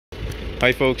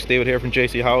Hi folks, David here from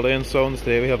JC Holiday & Sons.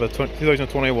 Today we have a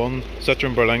 2021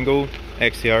 Citroen Berlingo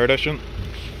XTR edition.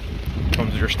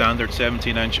 Comes with your standard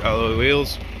 17-inch alloy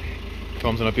wheels.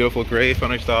 Comes in a beautiful grey,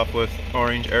 finished off with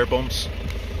orange air bumps.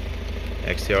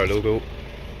 XTR logo.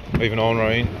 Moving on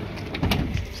round.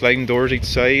 Sliding doors each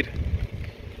side.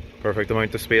 Perfect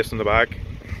amount of space in the back.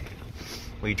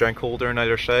 Wee drink holder on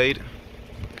either side.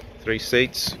 3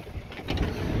 seats.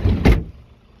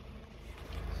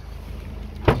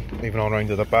 Moving on round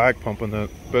to the back, pumping the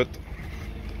boot.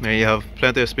 Now you have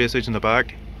plenty of spacage in the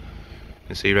back. You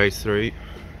can see right through.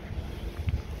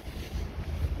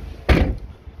 From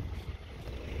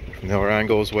the other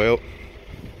angle as well.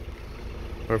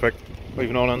 Perfect.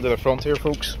 Moving on into the front here,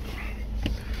 folks.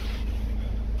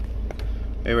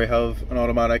 Here we have an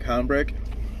automatic handbrake.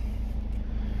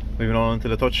 Moving on into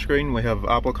the touchscreen, we have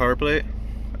Apple CarPlay,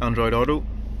 Android Auto,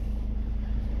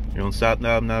 your own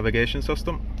sat-nav navigation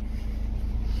system.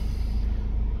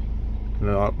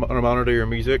 Monitor your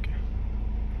music,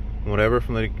 whatever,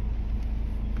 from the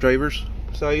driver's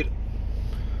side.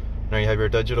 Now you have your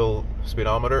digital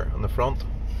speedometer on the front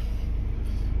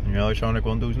and your electronic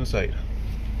windows on the side.